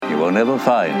You will never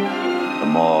find a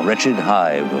more wretched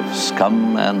hive of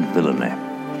scum and villainy.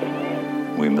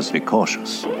 We must be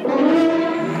cautious.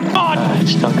 Oh,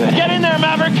 it's no good. Get in there,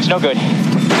 Maverick. It's no good.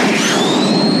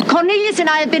 Cornelius and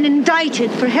I have been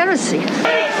indicted for heresy.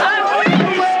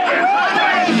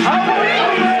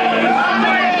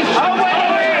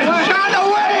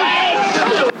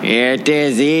 It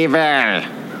is evil.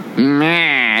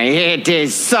 It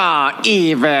is so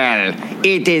evil.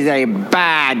 It is a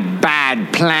bad,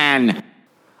 bad plan.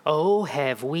 Oh,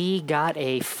 have we got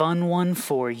a fun one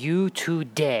for you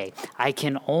today. I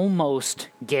can almost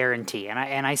guarantee,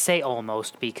 and I say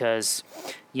almost because,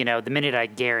 you know, the minute I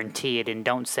guarantee it and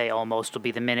don't say almost will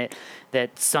be the minute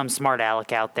that some smart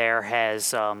aleck out there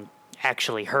has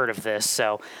actually heard of this.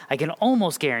 So I can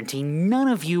almost guarantee none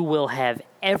of you will have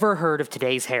ever heard of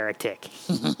today's heretic.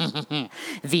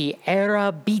 The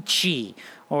Arabici,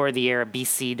 or the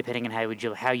Arabici, depending on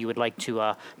how you would like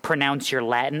to pronounce your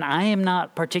Latin. I am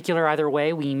not particular either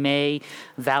way. We may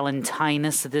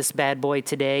Valentinus this bad boy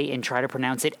today and try to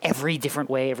pronounce it every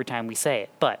different way every time we say it.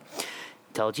 But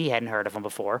told you hadn't heard of them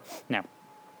before. Now,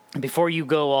 before you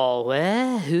go all,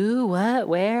 who, what,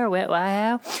 where,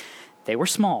 how, they were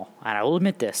small, and I will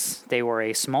admit this. They were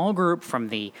a small group from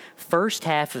the first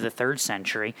half of the 3rd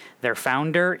century. Their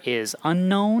founder is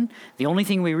unknown. The only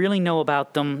thing we really know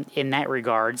about them in that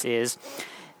regards is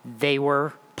they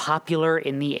were popular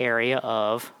in the area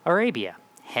of Arabia,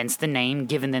 hence the name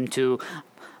given to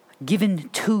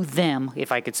them,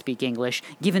 if I could speak English,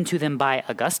 given to them by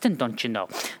Augustine, don't you know?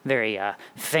 Very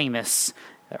famous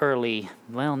early,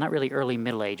 well, not really early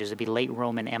Middle Ages, it'd be late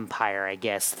Roman Empire, I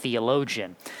guess,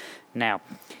 theologian. Now,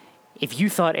 if you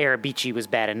thought Arabici was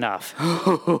bad enough,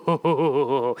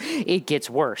 it gets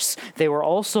worse. They were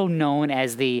also known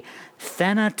as the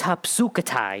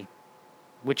Thanatopsuchtai,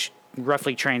 which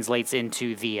roughly translates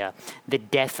into the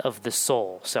death of the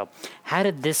soul. So, how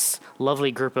did this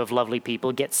lovely group of lovely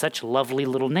people get such lovely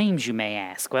little names, you may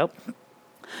ask? Well,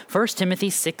 1 Timothy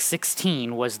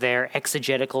 6:16 was their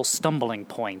exegetical stumbling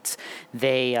point.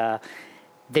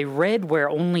 They read where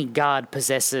only God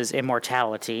possesses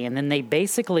immortality, and then they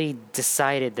basically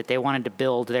decided that they wanted to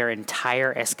build their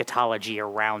entire eschatology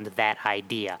around that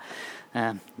idea.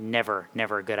 Never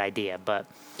a good idea, but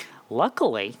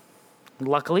luckily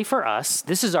for us,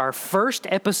 this is our first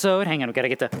episode. Hang on, we gotta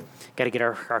get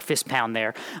our fist pound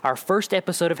there. Our first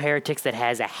episode of Heretics that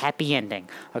has a happy ending.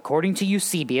 According to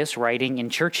Eusebius, writing in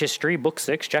Church History, Book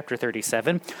 6, Chapter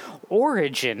 37,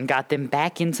 Origen got them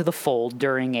back into the fold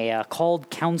during a called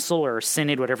council or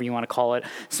synod, whatever you want to call it,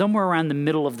 somewhere around the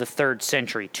middle of the 3rd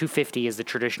century. 250 is the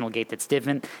traditional date that's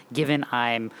given.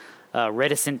 I'm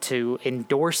reticent to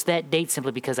endorse that date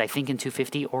simply because I think in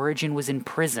 250 Origen was in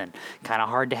prison. Kind of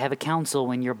hard to have a council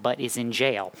when your butt is in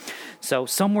jail. So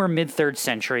somewhere mid-3rd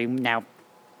century. Now,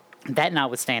 that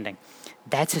notwithstanding,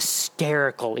 that's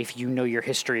hysterical if you know your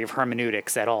history of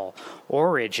hermeneutics at all.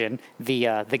 Origen,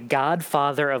 the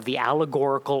godfather of the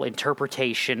allegorical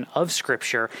interpretation of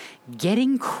Scripture,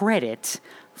 getting credit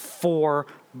for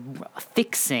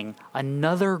fixing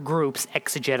another group's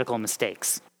exegetical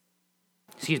mistakes.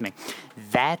 Excuse me,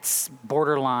 that's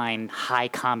borderline high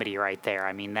comedy right there.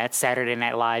 I mean, that's Saturday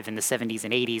Night Live in the 70s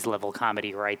and 80s level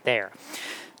comedy right there.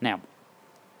 Now,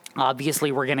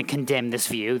 obviously, we're going to condemn this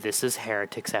view. This is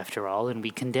Heretics after all, and we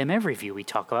condemn every view we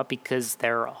talk about because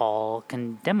they're all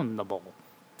condemnable.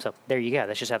 So there you go.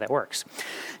 That's just how that works.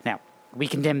 Now, we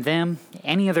condemn them,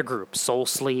 any other group, soul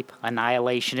sleep,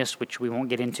 annihilationists, which we won't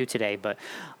get into today, but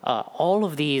all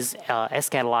of these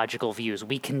eschatological views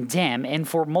we condemn, and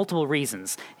for multiple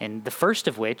reasons, and the first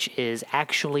of which is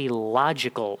actually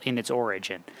logical in its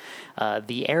origin.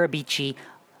 The Arabici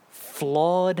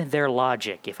flawed their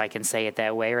logic, if I can say it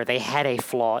that way, or they had a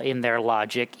flaw in their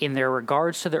logic in their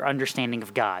regards to their understanding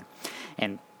of God.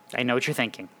 And I know what you're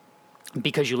thinking.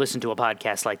 Because you listen to a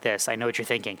podcast like this, I know what you're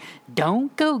thinking.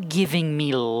 Don't go giving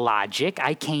me logic.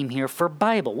 I came here for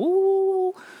Bible.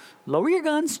 Ooh, lower your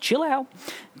guns, chill out.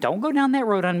 Don't go down that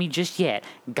road on me just yet.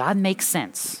 God makes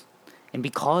sense. And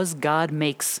because God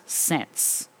makes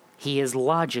sense, He is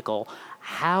logical.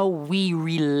 How we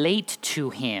relate to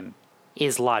Him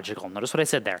is logical. Notice what I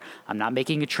said there. I'm not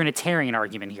making a Trinitarian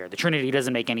argument here. The Trinity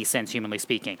doesn't make any sense, humanly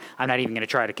speaking. I'm not even going to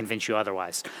try to convince you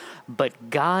otherwise. But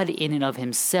God in and of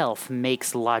Himself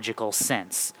makes logical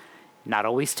sense. Not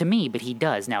always to me, but He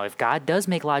does. Now, if God does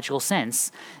make logical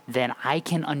sense, then I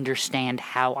can understand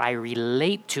how I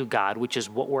relate to God, which is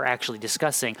what we're actually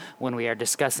discussing when we are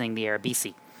discussing the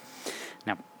Arabici.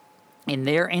 Now, in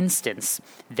their instance,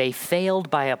 they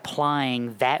failed by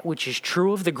applying that which is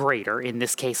true of the greater, in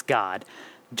this case God,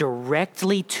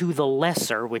 directly to the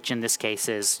lesser, which in this case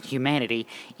is humanity,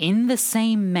 in the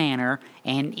same manner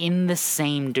and in the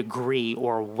same degree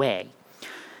or way.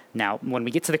 Now, when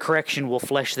we get to the correction, we'll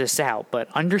flesh this out, but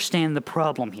understand the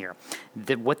problem here.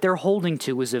 That what they're holding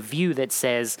to is a view that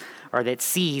says, or that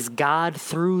sees God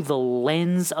through the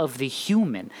lens of the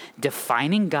human,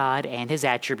 defining God and his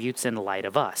attributes in light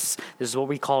of us. This is what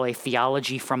we call a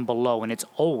theology from below, and it's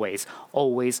always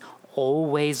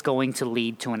going to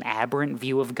lead to an aberrant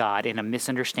view of God and a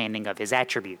misunderstanding of his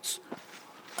attributes.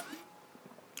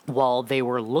 While they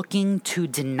were looking to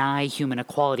deny human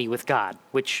equality with God,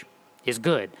 which is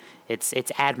good. It's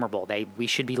admirable. We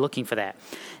should be looking for that.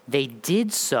 They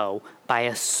did so by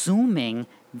assuming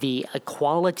the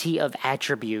equality of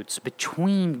attributes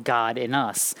between God and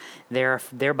us.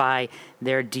 Thereby,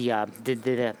 what's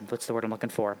the word I'm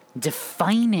looking for?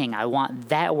 Defining. I want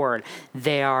that word.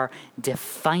 They are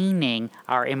defining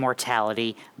our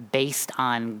immortality based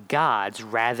on God's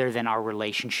rather than our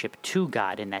relationship to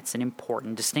God, and that's an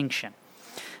important distinction.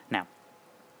 Now,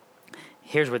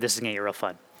 here's where this is going to get real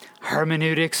fun.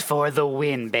 Hermeneutics for the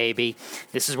win, baby.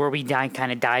 This is where we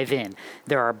kind of dive in.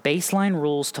 There are baseline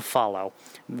rules to follow,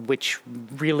 which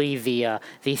really the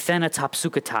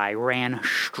Thanatopsuchtai ran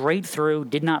straight through,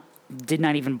 did not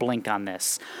even blink on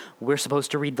this. We're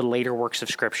supposed to read the later works of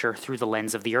Scripture through the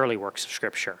lens of the early works of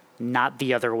Scripture, not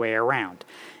the other way around.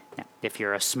 Now, if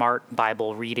you're a smart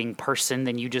Bible-reading person,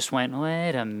 then you just went,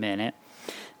 wait a minute.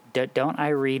 Don't I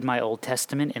read my Old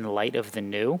Testament in light of the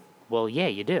New? Well, yeah,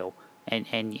 you do.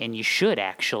 And you should,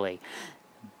 actually.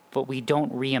 But we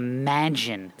don't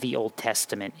reimagine the Old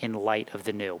Testament in light of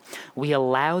the New. We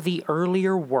allow the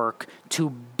earlier work to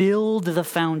build the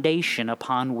foundation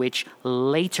upon which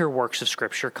later works of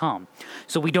Scripture come.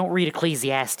 So we don't read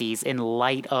Ecclesiastes in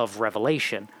light of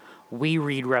Revelation. We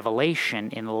read Revelation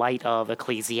in light of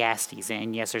Ecclesiastes.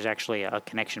 And yes, there's actually a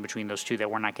connection between those two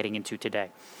that we're not getting into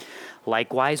today.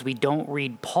 Likewise, we don't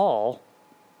read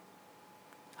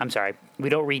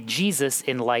Jesus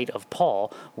in light of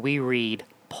Paul. We read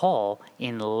Paul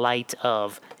in light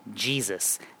of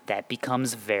Jesus. That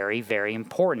becomes very, very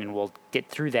important, and we'll get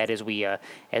through that as we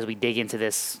dig into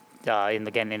this in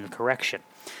the correction.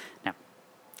 Now,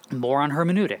 more on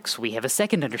hermeneutics. We have a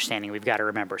second understanding we've got to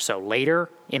remember. So later,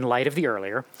 in light of the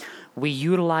earlier, we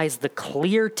utilize the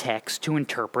clear text to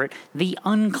interpret the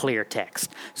unclear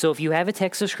text. So if you have a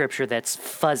text of Scripture that's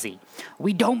fuzzy,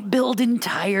 we don't build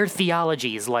entire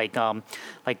theologies like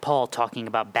Paul talking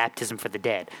about baptism for the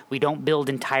dead. We don't build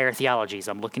entire theologies.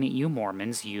 I'm looking at you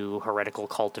Mormons, you heretical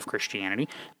cult of Christianity,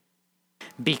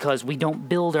 because we don't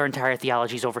build our entire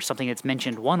theologies over something that's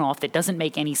mentioned one-off that doesn't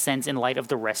make any sense in light of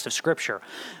the rest of Scripture.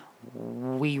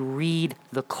 We read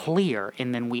the clear,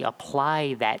 and then we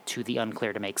apply that to the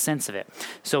unclear to make sense of it.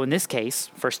 So in this case,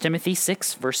 1 Timothy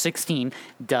 6, verse 16,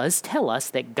 does tell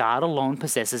us that God alone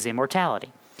possesses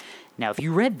immortality. Now, if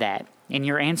you read that, and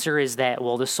your answer is that,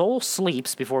 well, the soul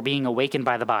sleeps before being awakened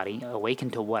by the body,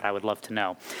 awakened to what, I would love to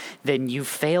know, then you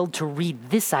failed to read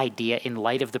this idea in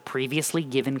light of the previously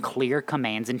given clear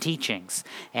commands and teachings.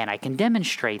 And I can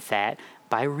demonstrate that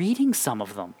by reading some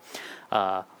of them.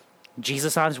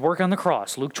 Jesus on his work on the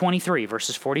cross, Luke 23,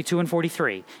 verses 42 and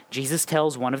 43. Jesus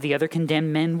tells one of the other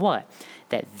condemned men what?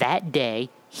 That day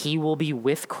he will be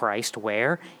with Christ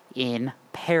where? In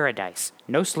paradise.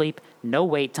 No sleep, no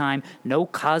wait time, no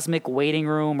cosmic waiting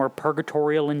room or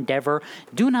purgatorial endeavor.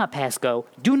 Do not pass go.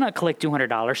 Do not collect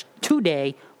 $200.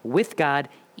 Today with God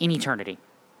in eternity.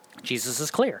 Jesus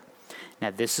is clear. Now,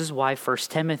 this is why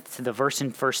the verse in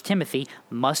 1 Timothy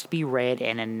must be read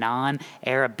in a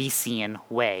non-Arabician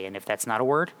way. And if that's not a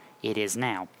word, it is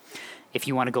now. If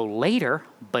you want to go later,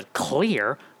 but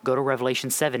clear, go to Revelation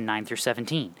 7, 9 through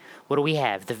 17. What do we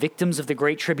have? The victims of the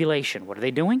Great Tribulation. What are they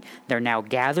doing? They're now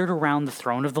gathered around the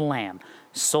throne of the Lamb.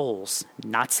 Souls,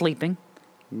 not sleeping,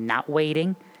 not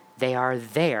waiting. They are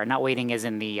there, not waiting as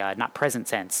in the not present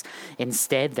tense.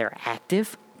 Instead, they're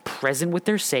active, present with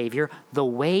their Savior the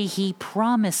way he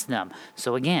promised them.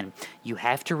 So again, you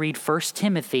have to read 1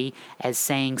 Timothy as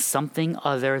saying something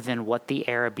other than what the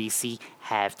Arabici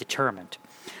have determined.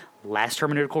 Last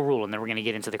hermeneutical rule, and then we're going to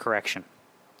get into the correction.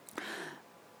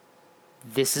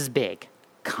 This is big.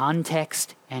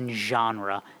 Context and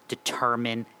genre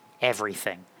determine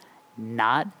everything.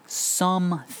 Not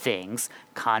some things.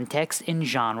 Context and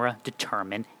genre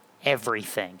determine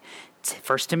everything.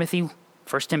 1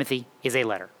 Timothy is a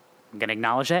letter. I'm going to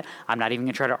acknowledge that. I'm not even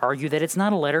going to try to argue that it's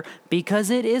not a letter, because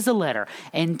it is a letter.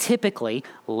 And typically,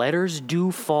 letters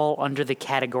do fall under the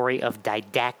category of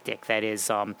didactic, that is,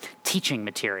 teaching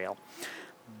material.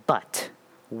 But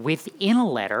within a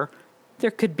letter,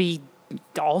 there could be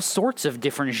all sorts of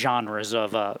different genres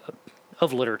of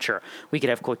of literature. We could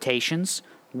have quotations,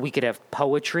 we could have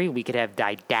poetry, we could have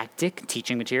didactic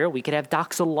teaching material, we could have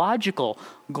doxological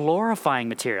glorifying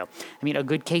material. I mean, a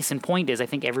good case in point is I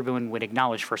think everyone would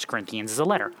acknowledge 1 Corinthians is a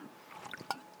letter.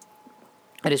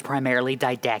 It is primarily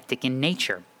didactic in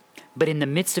nature. But in the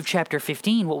midst of chapter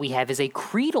 15, what we have is a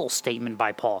creedal statement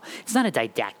by Paul. It's not a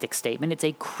didactic statement, it's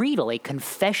a creedal, a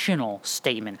confessional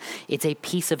statement. It's a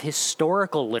piece of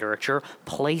historical literature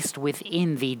placed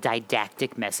within the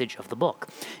didactic message of the book.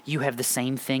 You have the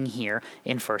same thing here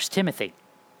in 1 Timothy.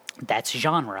 That's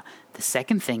genre. The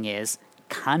second thing is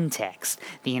context.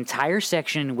 The entire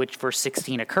section in which verse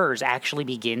 16 occurs actually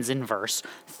begins in verse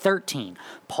 13.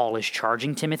 Paul is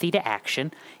charging Timothy to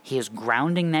action. He is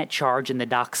grounding that charge in the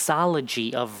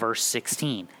doxology of verse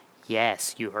 16.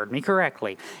 Yes, you heard me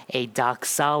correctly. A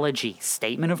doxology,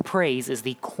 statement of praise, is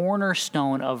the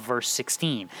cornerstone of verse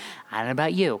 16. I don't know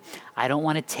about you. I don't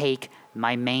want to take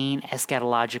my main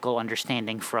eschatological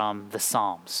understanding from the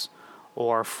Psalms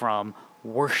or from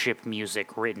worship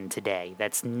music written today.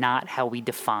 That's not how we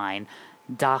define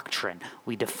doctrine.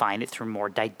 We define it through more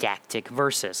didactic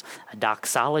verses. A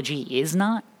doxology is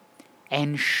not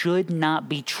and should not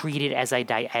be treated as a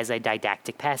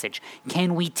didactic passage.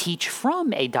 Can we teach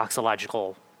from a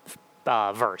doxological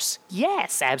verse?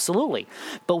 Yes, absolutely.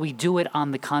 But we do it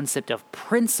on the concept of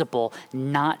principle,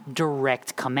 not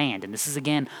direct command. And this is,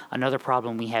 again, another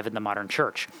problem we have in the modern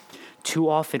church. Too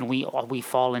often we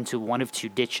fall into one of two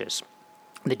ditches.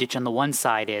 The ditch on the one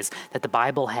side is that the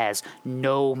Bible has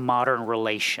no modern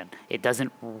relation. It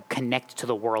doesn't connect to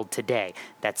the world today.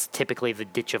 That's typically the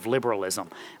ditch of liberalism.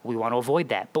 We want to avoid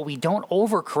that. But we don't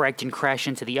overcorrect and crash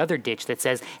into the other ditch that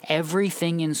says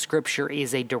everything in Scripture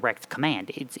is a direct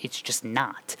command. It's just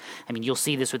not. I mean, you'll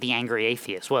see this with the angry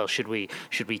atheist. Well, should we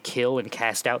kill and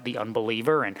cast out the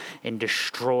unbeliever and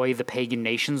destroy the pagan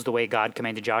nations the way God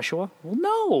commanded Joshua? Well,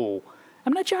 no.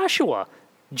 I'm not Joshua.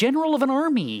 General of an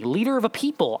army, leader of a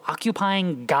people,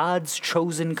 occupying God's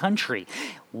chosen country.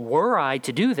 Were I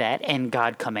to do that, and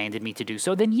God commanded me to do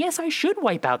so, then yes, I should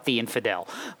wipe out the infidel.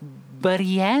 But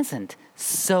he hasn't,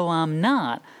 so I'm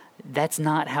not. That's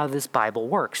not how this Bible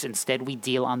works. Instead, we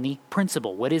deal on the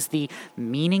principle. What is the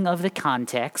meaning of the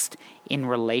context in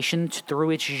relation to, through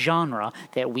its genre,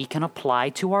 that we can apply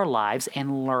to our lives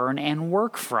and learn and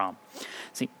work from?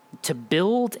 See, to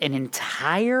build an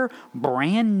entire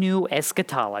brand new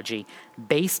eschatology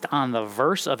based on the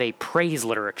verse of a praise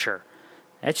literature,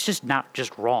 that's just not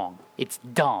just wrong. It's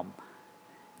dumb.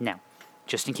 Now,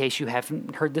 just in case you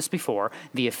haven't heard this before,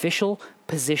 the official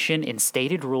position and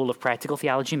stated rule of Practical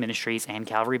Theology Ministries and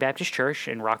Calvary Baptist Church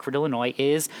in Rockford, Illinois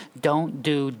is don't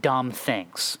do dumb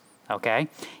things, okay?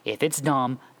 If it's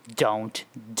dumb, don't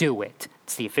do it.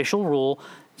 It's the official rule.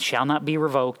 Shall not be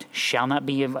revoked, shall not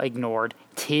be ignored.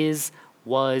 'Tis,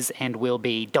 was, and will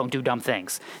be. Don't do dumb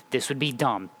things. This would be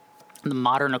dumb. The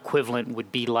modern equivalent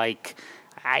would be like,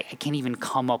 I can't even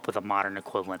come up with a modern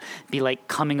equivalent. It'd be like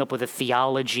coming up with a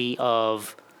theology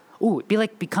of, it'd be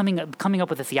like coming up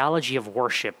with a theology of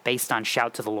worship based on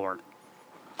shout to the Lord.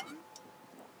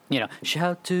 You know,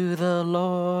 shout to the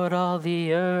Lord, all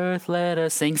the earth, let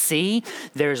us sing. See,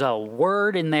 there's a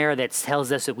word in there that tells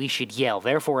us that we should yell.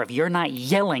 Therefore, if you're not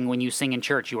yelling when you sing in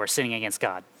church, you are sinning against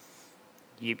God.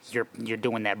 You're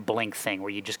doing that blink thing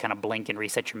where you just kind of blink and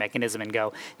reset your mechanism and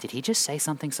go, did he just say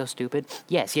something so stupid?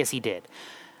 Yes, he did.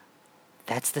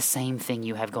 That's the same thing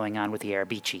you have going on with the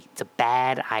Arabici. It's a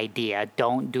bad idea.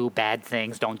 Don't do bad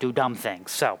things. Don't do dumb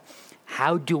things. So,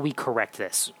 how do we correct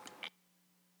this?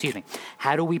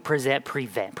 How do we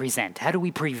prevent? How do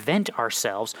we prevent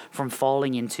ourselves from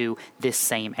falling into this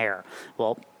same error?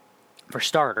 Well, for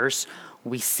starters,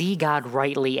 we see God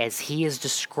rightly as he is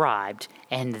described,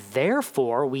 and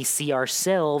therefore we see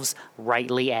ourselves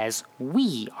rightly as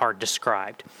we are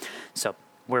described. So,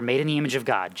 we're made in the image of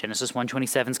God. Genesis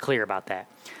 1:27 is clear about that.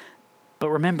 But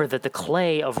remember that the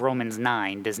clay of Romans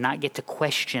 9 does not get to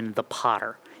question the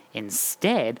potter.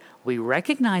 Instead, we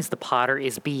recognize the potter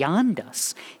is beyond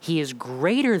us. He is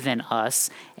greater than us,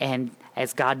 and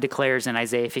as God declares in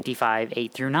Isaiah 55,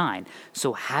 8-9.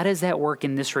 So how does that work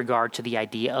in this regard to the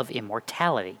idea of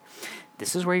immortality?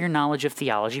 This is where your knowledge of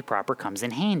theology proper comes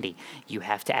in handy. You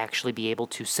have to actually be able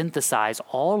to synthesize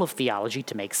all of theology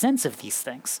to make sense of these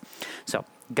things. So,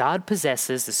 God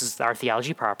possesses, this is our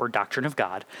theology proper, doctrine of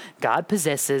God, God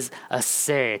possesses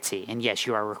aseity. And yes,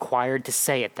 you are required to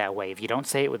say it that way. If you don't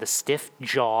say it with a stiff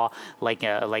jaw like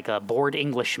a bored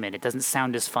Englishman, it doesn't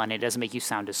sound as fun, it doesn't make you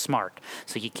sound as smart.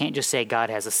 So you can't just say God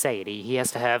has aseity, he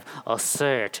has to have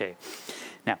aseity.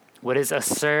 Now, what is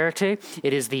aseity?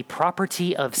 It is the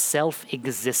property of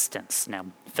self-existence. Now,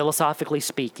 philosophically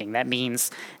speaking, that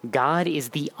means God is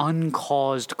the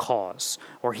uncaused cause,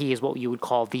 or he is what you would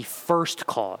call the first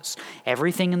cause.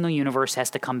 Everything in the universe has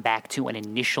to come back to an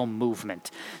initial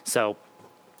movement. So,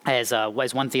 as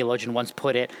one theologian once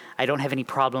put it, I don't have any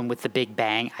problem with the Big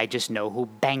Bang, I just know who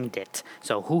banged it.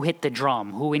 So who hit the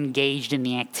drum, who engaged in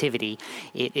the activity,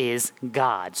 it is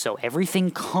God. So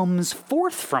everything comes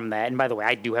forth from that. And by the way,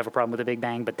 I do have a problem with the Big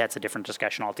Bang, but that's a different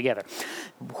discussion altogether.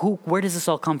 Where does this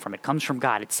all come from? It comes from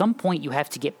God. At some point, you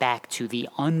have to get back to the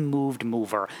unmoved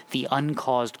mover, the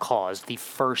uncaused cause, the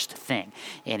first thing.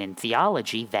 And in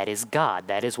theology, that is God.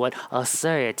 That is what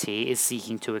Authority is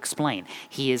seeking to explain.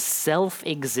 He is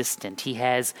self-existent. He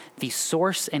has the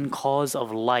source and cause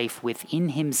of life within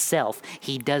himself.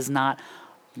 He does not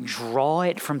draw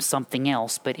it from something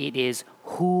else, but it is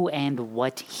who and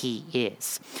what he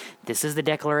is. This is the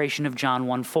declaration of John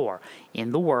 1:4.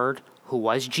 In the Word, who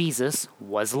was Jesus,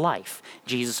 was life.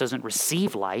 Jesus doesn't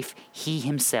receive life. He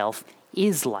himself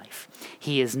is life.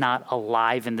 He is not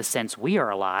alive in the sense we are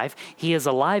alive. He is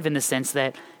alive in the sense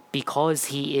that because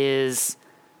he is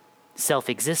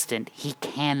self-existent, he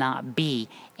cannot be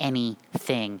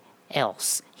anything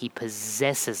else. He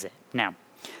possesses it. Now,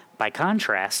 by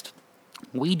contrast,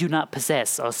 we do not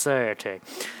possess authority.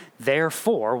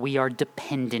 Therefore, we are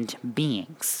dependent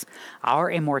beings.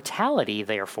 Our immortality,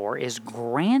 therefore, is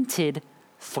granted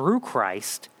through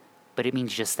Christ, but it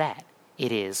means just that.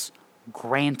 It is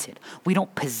granted. We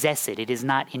don't possess it. It is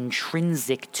not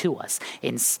intrinsic to us.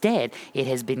 Instead, it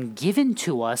has been given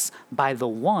to us by the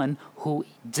one who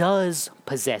does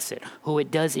possess it, who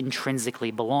it does intrinsically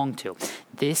belong to.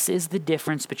 This is the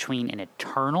difference between an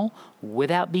eternal,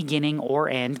 without beginning or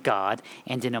end God,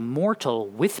 and an immortal,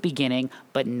 with beginning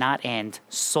but not end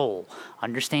soul.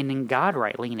 Understanding God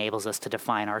rightly enables us to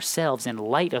define ourselves in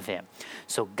light of him.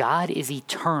 So God is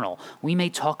eternal. We may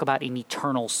talk about an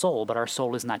eternal soul, but our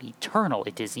soul is not eternal.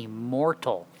 It is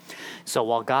immortal. So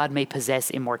while God may possess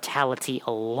immortality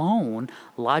alone,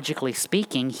 logically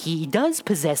speaking, he does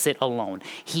possess it alone.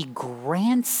 He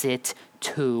grants it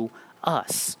to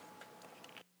us.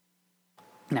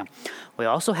 Now, we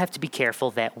also have to be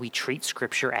careful that we treat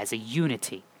Scripture as a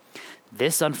unity.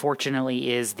 This,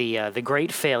 unfortunately, is the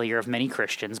great failure of many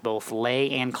Christians, both lay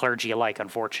and clergy alike,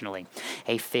 unfortunately.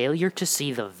 A failure to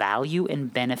see the value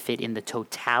and benefit in the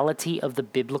totality of the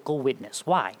biblical witness.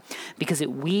 Why? Because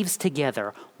it weaves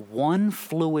together one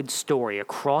fluid story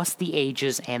across the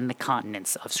ages and the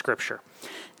continents of Scripture.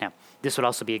 Now, this would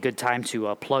also be a good time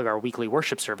to plug our weekly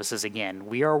worship services again.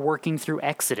 We are working through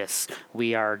Exodus.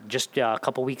 We are just a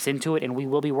couple weeks into it, and we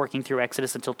will be working through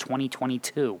Exodus until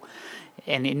 2022.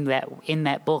 And in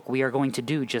that book, we are going to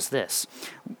do just this.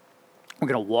 We're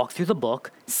going to walk through the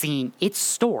book, seeing its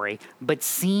story, but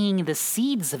seeing the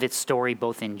seeds of its story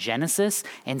both in Genesis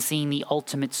and seeing the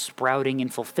ultimate sprouting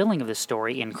and fulfilling of the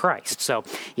story in Christ. So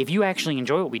if you actually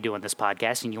enjoy what we do on this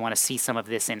podcast and you want to see some of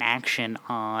this in action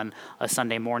on a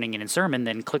Sunday morning and in sermon,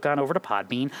 then click on over to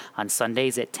Podbean on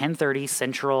Sundays at 10:30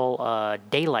 Central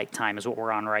Daylight Time is what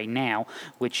we're on right now,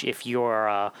 which if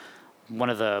you're one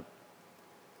of the...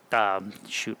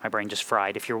 my brain just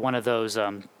fried. If you're one of those...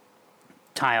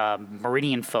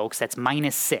 Meridian folks, that's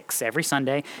 -6 every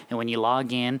Sunday. And when you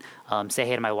log in, say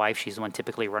hey to my wife. She's the one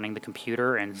typically running the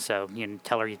computer, and so you can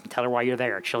tell her why you're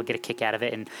there. She'll get a kick out of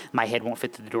it, and my head won't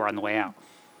fit through the door on the way out.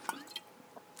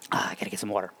 I gotta get some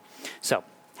water. So,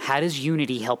 how does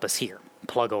unity help us here?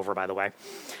 Plug over, by the way.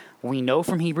 We know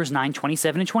from Hebrews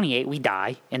 9:27 and 28, we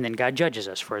die, and then God judges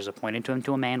us. For it is appointed to him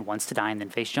to a man once to die and then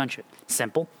face judgment.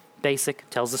 Simple. Basic,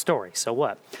 tells the story. So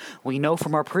what? We know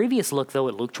from our previous look, though,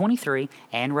 at Luke 23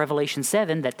 and Revelation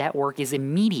 7 that work is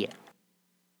immediate.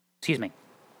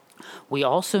 We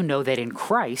also know that in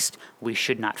Christ, we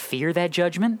should not fear that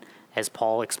judgment, as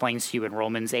Paul explains to you in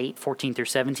Romans 8:14 through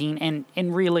 17,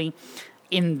 and really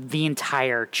in the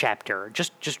entire chapter.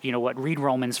 Just you know what? Read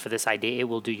Romans for this idea. It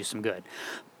will do you some good.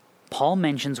 Paul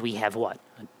mentions we have what?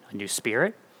 A new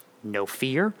spirit, no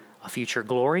fear, a future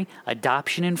glory,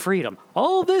 adoption, and freedom.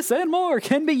 All this and more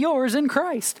can be yours in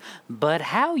Christ. But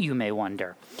how, you may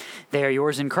wonder? They are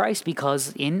yours in Christ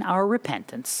because in our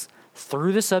repentance,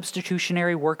 through the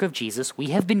substitutionary work of Jesus, we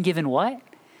have been given what?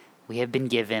 We have been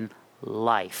given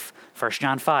life. 1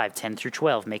 John 5:10 through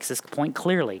 12 makes this point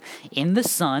clearly. In the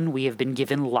Son, we have been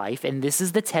given life, and this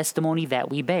is the testimony that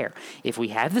we bear. If we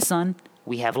have the Son,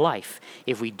 we have life.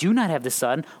 If we do not have the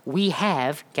Son, we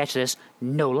have, catch this,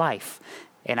 no life.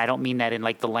 And I don't mean that in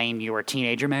like the lame, you're a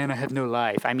teenager, man, I have no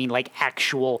life. I mean like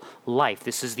actual life.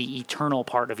 This is the eternal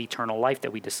part of eternal life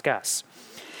that we discuss.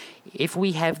 If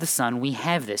we have the Son, we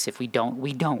have this. If we don't,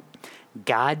 we don't.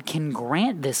 God can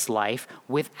grant this life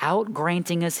without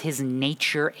granting us his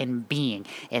nature and being.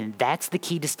 And that's the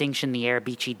key distinction the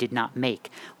Arabici did not make.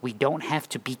 We don't have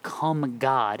to become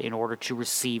God in order to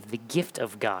receive the gift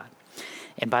of God.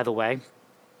 And by the way,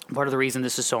 part of the reason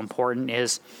this is so important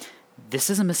is this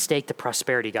is a mistake the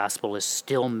prosperity gospel is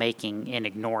still making and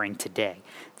ignoring today.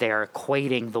 They are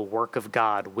equating the work of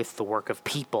God with the work of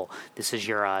people. This is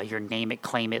your name it,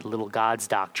 claim it, little gods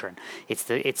doctrine. It's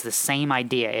the same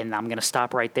idea, and I'm going to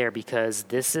stop right there because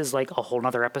this is like a whole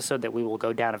other episode that we will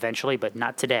go down eventually, but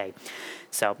not today.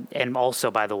 So, and also,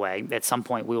 by the way, at some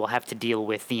point we will have to deal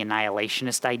with the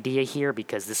annihilationist idea here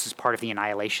because this is part of the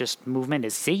annihilationist movement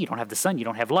is, see, you don't have the sun, you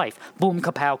don't have life. Boom,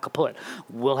 kapow, kaput.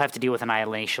 We'll have to deal with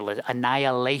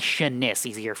annihilationists,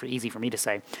 easy for me to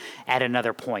say, at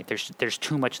another point. There's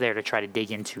too much there to try to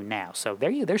dig into now. So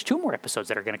there's 2 more episodes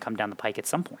that are going to come down the pike at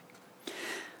some point.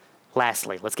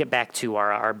 Lastly, let's get back to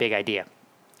our big idea.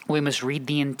 We must read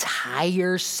the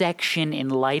entire section in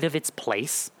light of its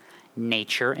place,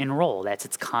 nature, and role. That's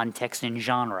its context and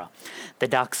genre. The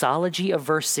doxology of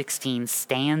verse 16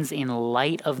 stands in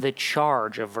light of the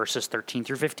charge of verses 13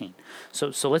 through 15.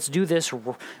 So let's do this.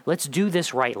 Let's do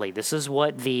this rightly. This is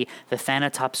what the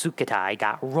Thanatopsuchitai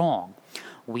got wrong.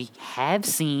 We have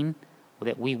seen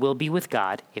that we will be with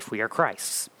God if we are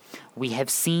Christ's. We have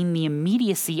seen the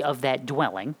immediacy of that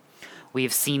dwelling. We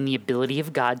have seen the ability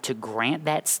of God to grant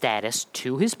that status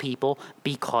to his people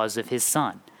because of his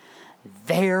Son.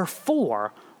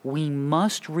 Therefore, we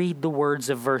must read the words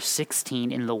of verse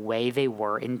 16 in the way they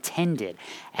were intended,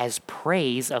 as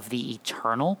praise of the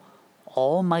eternal,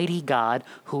 almighty God,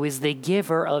 who is the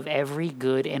giver of every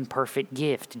good and perfect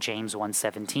gift, James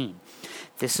 1:17.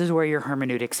 This is where your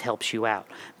hermeneutics helps you out.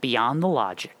 Beyond the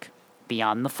logic,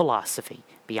 beyond the philosophy,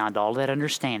 beyond all that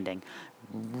understanding,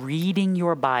 reading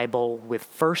your Bible with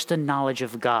first a knowledge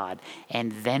of God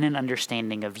and then an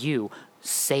understanding of you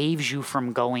saves you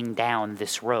from going down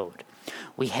this road.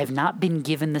 We have not been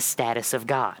given the status of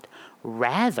God.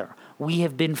 Rather, we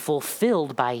have been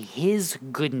fulfilled by his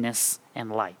goodness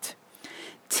and light.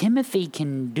 Timothy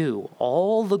can do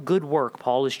all the good work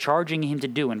Paul is charging him to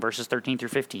do in verses 13 through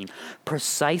 15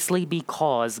 precisely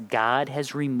because God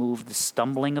has removed the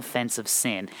stumbling offense of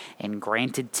sin and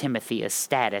granted Timothy a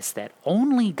status that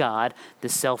only God, the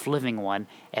self-living one,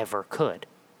 ever could.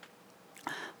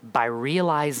 By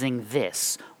realizing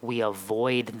this, we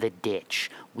avoid the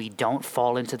ditch. We don't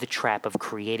fall into the trap of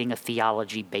creating a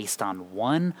theology based on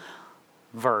one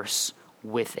verse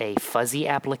with a fuzzy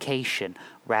application.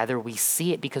 Rather, we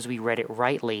see it because we read it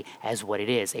rightly as what it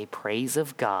is, a praise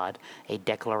of God, a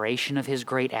declaration of his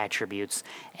great attributes,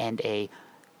 and a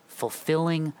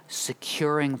fulfilling,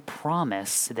 securing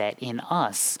promise that in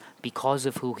us, because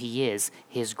of who he is,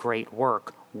 his great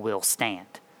work will stand.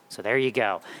 So there you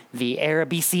go. The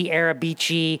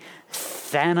Arabici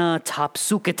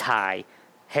Thanatopsuchitai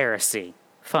heresy.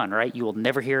 Fun, right? You will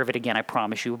never hear of it again, I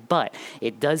promise you. But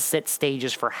it does set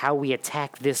stages for how we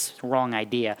attack this wrong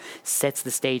idea, sets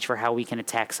the stage for how we can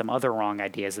attack some other wrong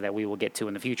ideas that we will get to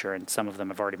in the future, and some of them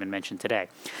have already been mentioned today.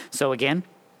 So again,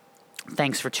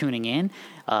 thanks for tuning in.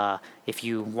 If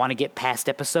you want to get past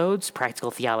episodes,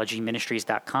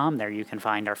 practicaltheologyministries.com. There you can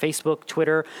find our Facebook,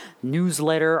 Twitter,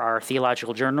 newsletter, our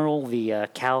theological journal, the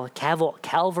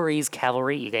Calvary's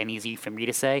Cavalry. Again, easy for me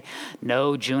to say.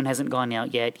 No, June hasn't gone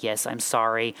out yet. Yes, I'm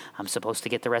sorry. I'm supposed to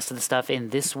get the rest of the stuff in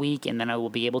this week, and then I will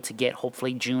be able to get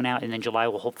hopefully June out, and then July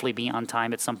will hopefully be on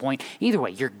time at some point. Either way,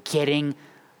 you're getting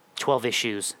 12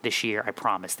 issues this year, I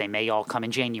promise. They may all come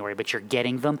in January, but you're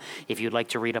getting them. If you'd like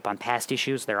to read up on past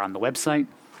issues, they're on the website.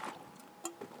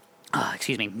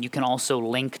 You can also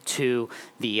link to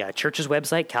the church's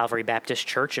website, Calvary Baptist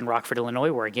Church in Rockford,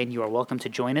 Illinois, where, again, you are welcome to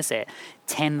join us at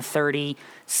 10:30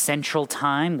 Central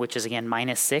Time, which is, again,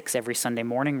 -6 every Sunday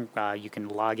morning. You can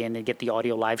log in and get the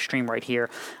audio live stream right here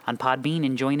on Podbean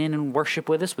and join in and worship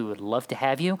with us. We would love to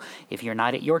have you if you're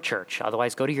not at your church.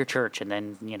 Otherwise, go to your church and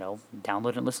then,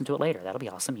 download it and listen to it later. That'll be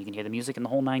awesome. You can hear the music in the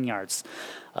whole 9 yards.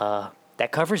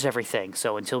 That covers everything.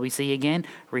 So until we see you again,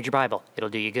 read your Bible. It'll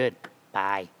do you good.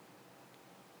 Bye.